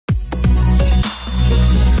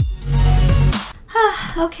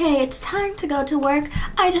Okay, it's time to go to work.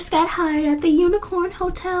 I just got hired at the Unicorn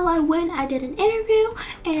Hotel. I did an interview,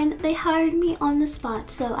 and they hired me on the spot.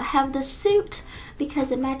 So I have this suit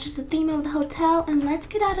because it matches the theme of the hotel. And let's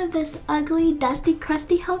get out of this ugly, dusty,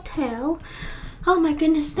 crusty hotel. Oh my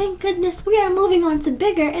goodness, thank goodness we are moving on to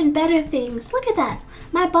bigger and better things. Look at that.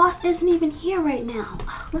 My boss isn't even here right now.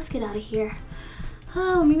 Oh, let's get out of here.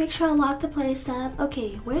 Oh, let me make sure I lock the place up.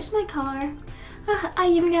 Okay, where's my car? I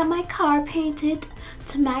even got my car painted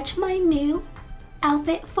to match my new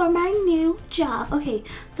outfit for my new job. Okay,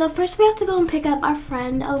 so first we have to go and pick up our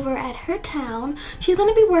friend over at her town. She's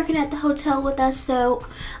gonna be working at the hotel with us, so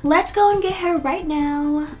let's go and get her right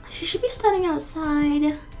now. She should be standing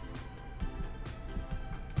outside.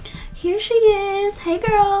 Here she is. Hey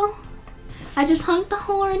girl. I just honked the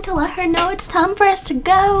horn to let her know it's time for us to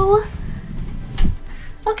go.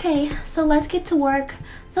 Okay, so let's get to work.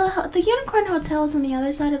 So the Unicorn Hotel is on the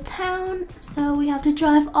other side of town, so we have to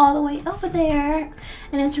drive all the way over there.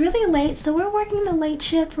 And it's really late, so we're working the late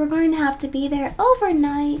shift. We're going to have to be there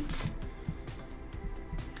overnight.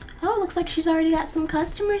 Oh, it looks like she's already got some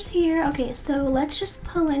customers here. Okay, so let's just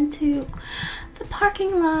pull into the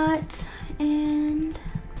parking lot and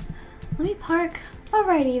let me park.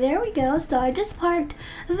 Alrighty, there we go. So I just parked.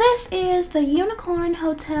 This is the Unicorn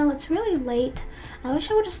Hotel. It's really late. I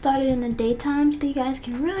wish I would have started in the daytime so you guys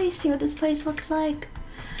can really see what this place looks like.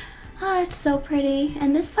 Ah, it's so pretty.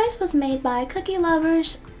 And this place was made by Cookie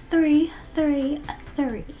Lovers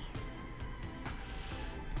 333.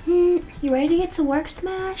 You ready to get to work,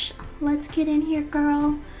 Smash? Let's get in here,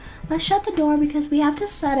 girl. Let's shut the door because we have to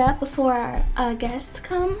set up before our guests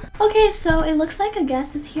come. Okay, so it looks like a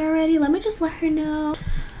guest is here already. Let me just let her know.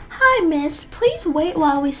 Hi, miss. Please wait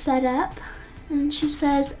while we set up. And she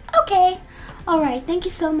says, okay. Alright, thank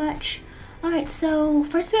you so much. Alright, so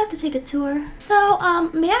first we have to take a tour. So,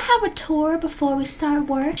 may I have a tour before we start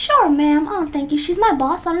work? Sure, ma'am. Oh, thank you. She's my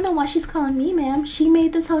boss. I don't know why she's calling me ma'am. She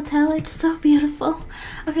made this hotel. It's so beautiful.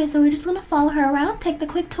 Okay, so we're just gonna follow her around, take the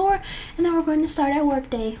quick tour, and then we're going to start our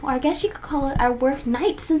work day. Or I guess you could call it our work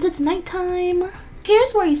night since it's nighttime.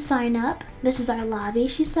 Here's where you sign up. This is our lobby,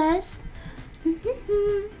 she says.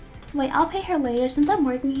 Wait, I'll pay her later. Since I'm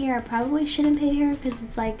working here, I probably shouldn't pay her because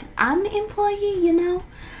it's like I'm the employee, you know?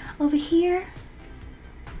 Over here,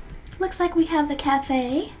 looks like we have the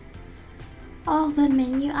cafe. All the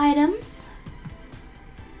menu items.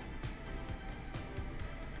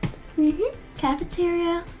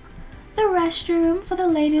 Cafeteria. The restroom for the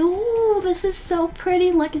lady. Ooh, this is so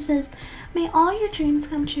pretty. Look, it says, may all your dreams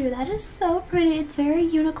come true. That is so pretty. It's very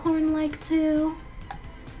unicorn-like too.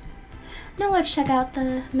 Now let's check out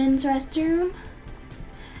the men's restroom.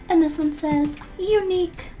 And this one says,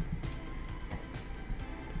 unique.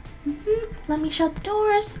 Let me shut the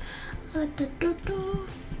doors.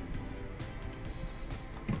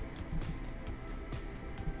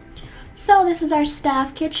 So this is our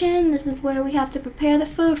staff kitchen. This is where we have to prepare the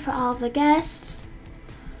food for all of the guests.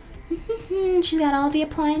 She's got all the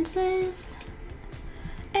appliances.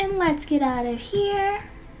 And let's get out of here.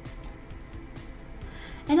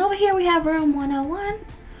 And over here we have room 101.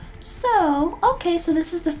 So, okay, so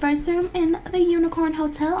this is the first room in the Unicorn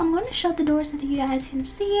Hotel. I'm going to shut the door so that you guys can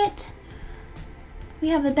see it. We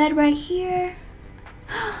have the bed right here.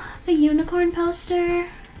 The unicorn poster.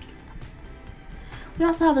 We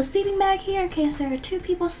also have a sleeping bag here in case there are two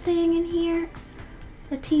people staying in here.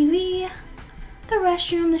 The TV. The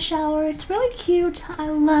restroom, the shower. It's really cute. I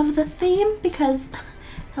love the theme because,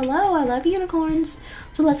 hello, I love unicorns.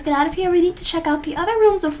 So let's get out of here. We need to check out the other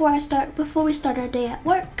rooms before we start our day at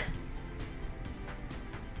work.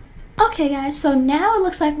 Okay guys, so now it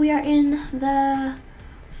looks like we are in the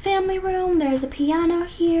family room. There's a piano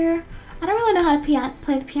here. I don't really know how to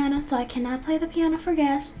play the piano, so I cannot play the piano for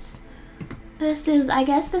guests. I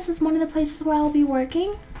guess this is one of the places where I'll be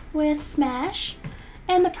working with Smash.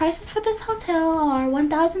 And the prices for this hotel are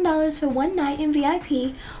 $1,000 for one night in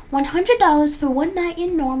VIP, $100 for one night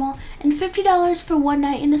in normal, and $50 for one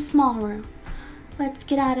night in a small room. Let's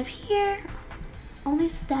get out of here. Only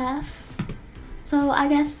staff. So I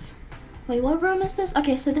guess, wait, what room is this?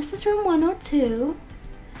 Okay, so this is room 102.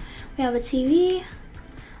 We have a TV,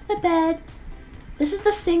 the bed. This is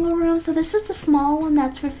the single room, so this is the small one.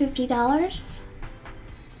 That's for $50.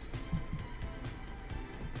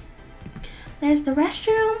 There's the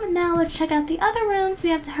restroom. Now let's check out the other rooms.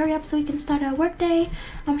 We have to hurry up so we can start our work day.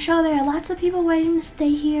 I'm sure there are lots of people waiting to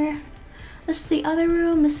stay here. This is the other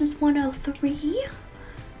room. This is 103.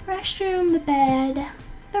 Restroom, the bed,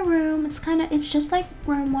 the room. It's just like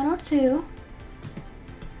room 102.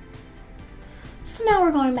 So now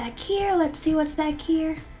we're going back here. Let's see what's back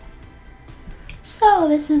here. So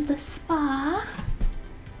this is the spa.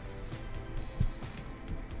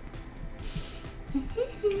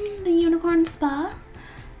 The unicorn spa.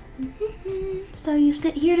 So you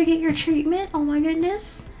sit here to get your treatment. Oh my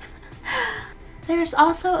goodness. There's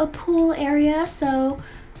also a pool area, so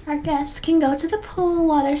our guests can go to the pool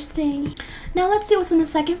while they're staying. Now let's see what's on the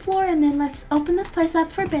second floor, and then let's open this place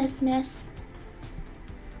up for business.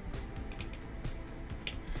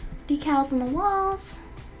 Decals on the walls.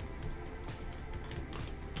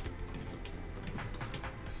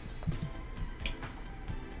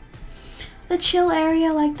 The chill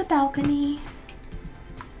area, like the balcony.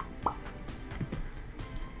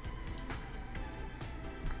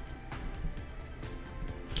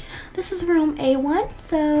 This is room A1,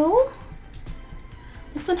 so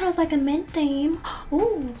this one has like a mint theme.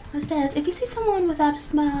 Oh, it says, if you see someone without a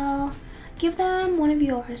smile, give them one of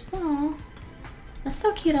yours. Oh, that's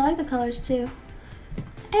so cute. I like the colors too.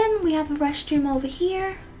 And we have a restroom over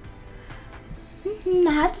here.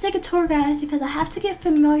 I have to take a tour, guys, because I have to get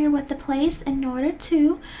familiar with the place in order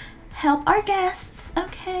to help our guests.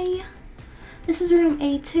 Okay, this is room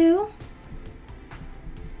A2.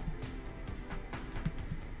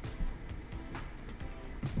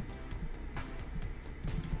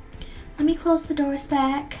 Let me close the doors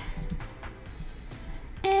back.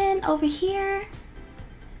 And over here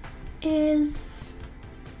is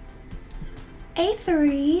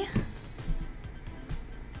A3.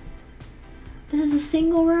 This is a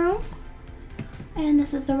single room. And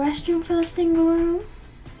this is the restroom for the single room.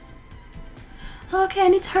 Okay, I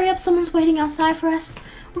need to hurry up. Someone's waiting outside for us.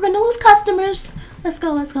 We're gonna lose customers. Let's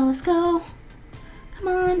go, let's go, let's go. Come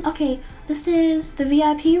on. Okay, this is the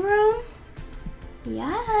VIP room.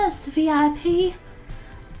 Yes, the VIP.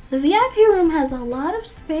 The VIP room has a lot of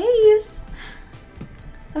space.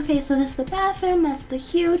 Okay, so this is the bathroom. That's the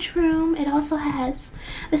huge room. It also has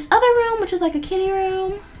this other room, which is like a kiddie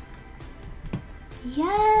room.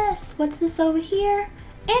 Yes, what's this over here?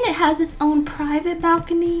 And it has its own private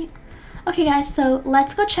balcony. Okay guys, so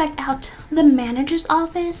let's go check out the manager's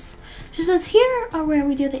office. She says here are where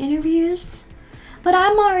we do the interviews. But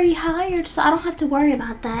I'm already hired, so I don't have to worry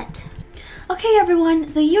about that. Okay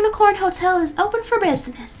everyone, the Unicorn Hotel is open for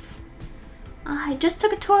business. I just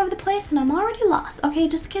took a tour of the place and I'm already lost. Okay,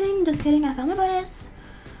 just kidding, I found my place.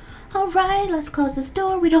 Alright, let's close this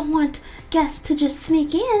door. We don't want guests to just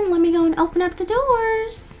sneak in. Let me go and open up the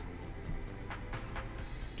doors.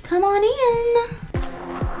 Come on in.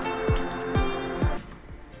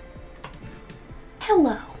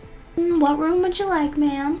 Hello. What room would you like,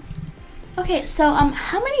 ma'am? Okay, so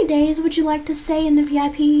how many days would you like to stay in the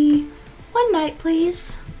VIP? One night,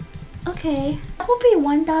 please. Okay, that will be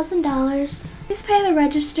 $1,000. Please pay the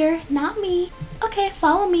register, not me. Okay,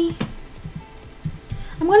 follow me.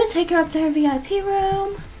 I'm gonna take her up to her VIP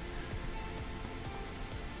room.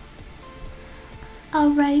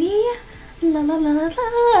 Alrighty. La la la la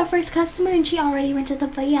la. Our first customer, and she already rented the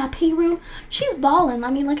VIP room. She's ballin'.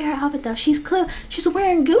 I mean, look at her outfit though. She's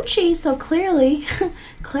wearing Gucci, so clearly,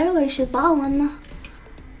 clearly she's ballin'.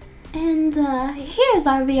 And here's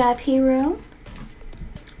our VIP room.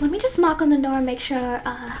 Let me just knock on the door and make sure.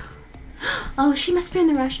 Oh, she must be in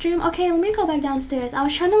the restroom. Okay, let me go back downstairs. I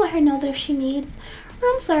was trying to let her know that if she needs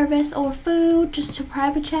room service or food, just to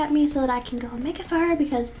private chat me so that I can go and make it for her,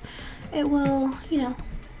 because it will, you know,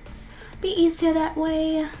 be easier that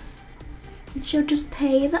way. And she'll just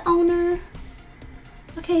pay the owner.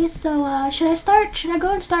 Okay, so should I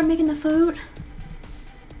go and start making the food?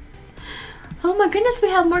 Oh my goodness, we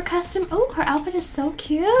have more custom. Oh, her outfit is so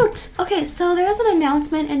cute. Okay, so there's an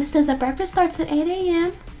announcement and it says that breakfast starts at 8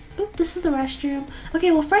 a.m. Oop, this is the restroom.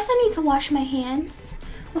 Okay, well first I need to wash my hands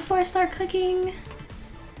before I start cooking.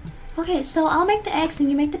 Okay, so I'll make the eggs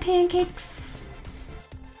and you make the pancakes.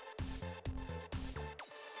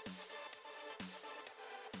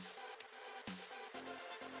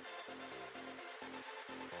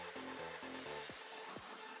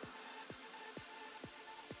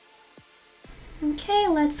 Okay,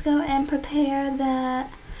 let's go and prepare the,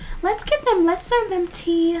 let's serve them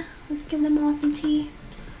tea. Let's give them all some tea.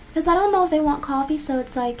 Because I don't know if they want coffee, so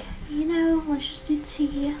it's like, you know, let's just do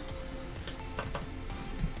tea.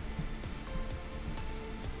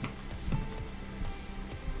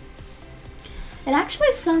 It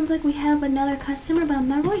actually sounds like we have another customer, but I'm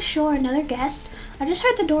not really sure, another guest. I just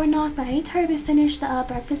heard the door knock, but I need to hurry up and finish the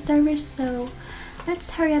breakfast service, so let's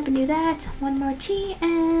hurry up and do that. One more tea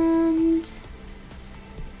and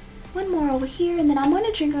one more over here, and then I'm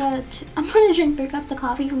gonna drink 3 cups of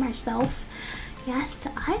coffee for myself. Yes,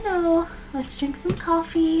 I know. Let's drink some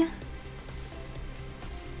coffee.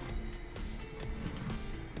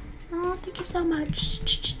 Oh, thank you so much.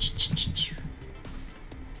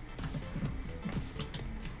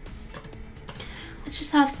 Let's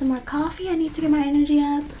just have some more coffee. I need to get my energy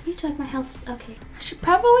up. Let me check my health. Okay. I should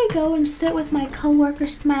probably go and sit with my coworker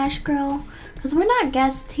Smash Girl because we're not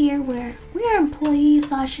guests here. We are employees,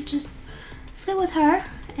 so I should just sit with her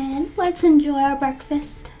and let's enjoy our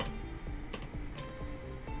breakfast.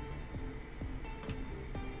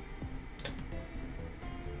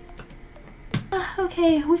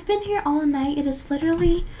 Okay, we've been here all night. It is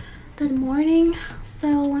literally the morning. So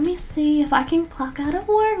let me see if I can clock out of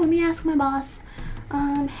work. Let me ask my boss.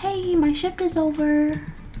 Hey, my shift is over.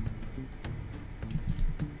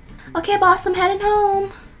 Okay, boss, I'm heading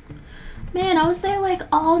home. Man, I was there like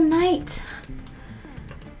all night.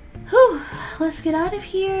 Whew, let's get out of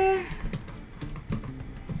here.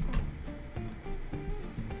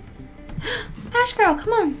 Smash Girl,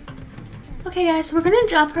 come on. Okay guys, so we're gonna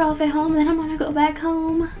drop her off at home, then I'm gonna go back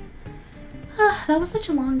home. That was such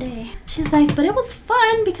a long day. She's like, but it was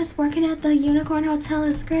fun because working at the Unicorn Hotel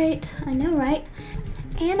is great. I know, right?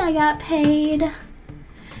 And I got paid.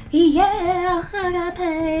 Yeah, I got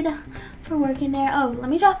paid for working there. Oh, let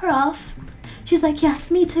me drop her off. She's like,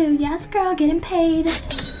 yes, me too. Yes, girl, getting paid.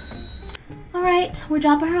 All right, we're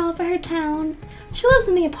dropping her off at her town. She lives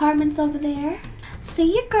in the apartments over there.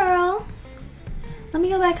 See you, girl. Let me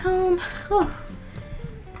go back home. Whew.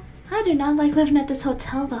 I do not like living at this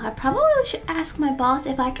hotel though. I probably should ask my boss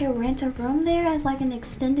if I could rent a room there as like an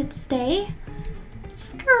extended stay.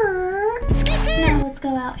 Skirt. Now let's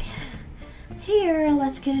go out here.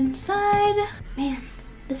 Let's get inside. Man,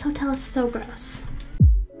 this hotel is so gross.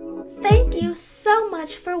 Thank you so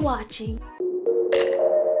much for watching.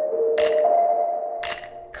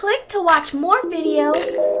 Click to watch more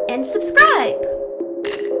videos and subscribe.